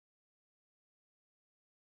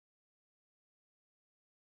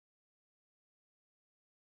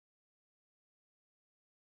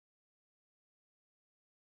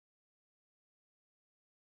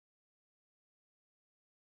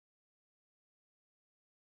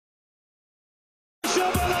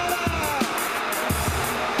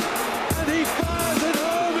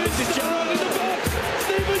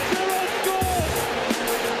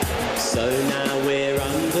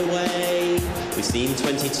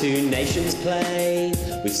two nations play.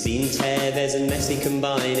 We've seen Tevez and Messi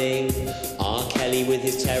combining, R. Kelly with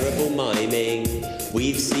his terrible miming.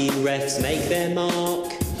 We've seen refs make their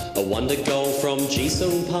mark, a wonder goal from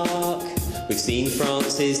Ji-sung Park. We've seen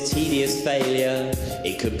France's tedious failure,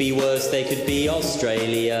 it could be worse, they could be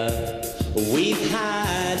Australia. We've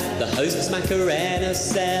had the host's Macarena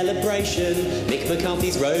celebration, Mick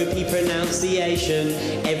McCarthy's ropey pronunciation,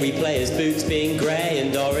 every player's boots being grey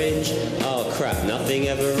and orange. Oh crap, nothing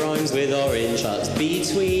ever rhymes with orange. But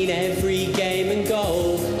between every game and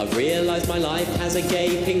goal, I've realised my life has a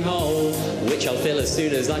gaping hole, which I'll fill as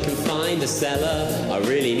soon as I can find a cellar. I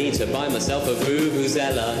really need to buy myself a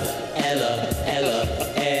Vuvuzela. Ella, Ella,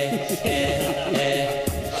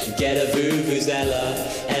 get a Vuvuzela.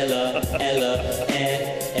 Ella, Ella,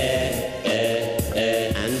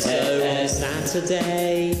 And so on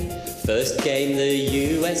Saturday, first game the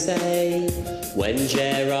USA, when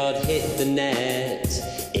Gerrard hit the net,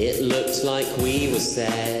 it looked like we were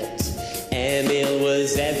set. Emil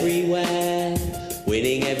was everywhere,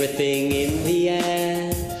 winning everything in the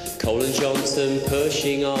air. Cole and Johnson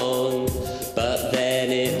pushing on, but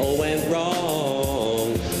then it all went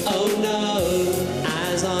wrong. Oh no,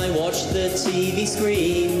 as I watched the TV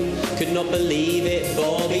screen, could not believe it,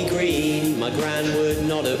 Bobby Green. My gran would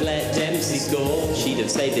not have let Dempsey score, she'd have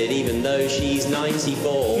saved it even though she's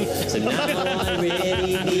 94. So now I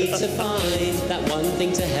really need to find that one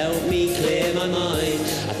thing to help me clear my mind.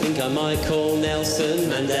 I think I might call Nelson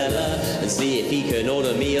Mandela and see if he can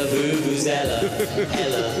order me a Vuvuzela.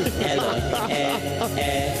 Ella,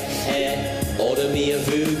 Ella, order me a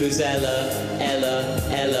Vuvuzela. Ella,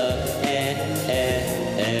 Ella,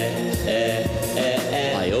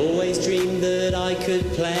 I always dreamed that I could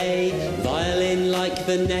play violin like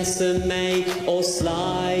Vanessa May, or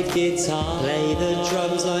slide guitar, play the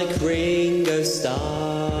drums like Ringo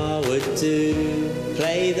Starr would do,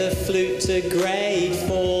 play the flute to grade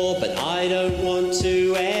 4, but I don't want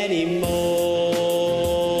to anymore.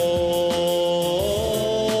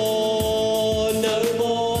 No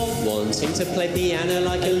more wanting to play piano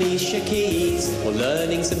like Alicia Keys, or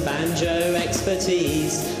learning some banjo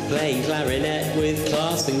expertise, playing clarinet with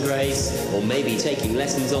class and grace, or maybe taking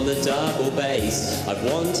lessons on the double bass. I've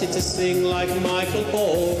wanted to sing like Michael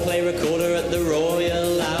Ball, play recorder at the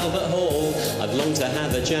Royal Albert Hall. I've longed to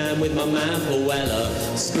have a jam with my man Paul Weller.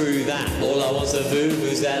 Screw that, all I want's a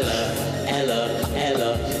Vuvuzela. Ella,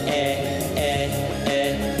 Ella,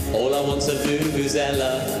 all I want's a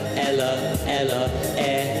Vuvuzela. Ella, Ella,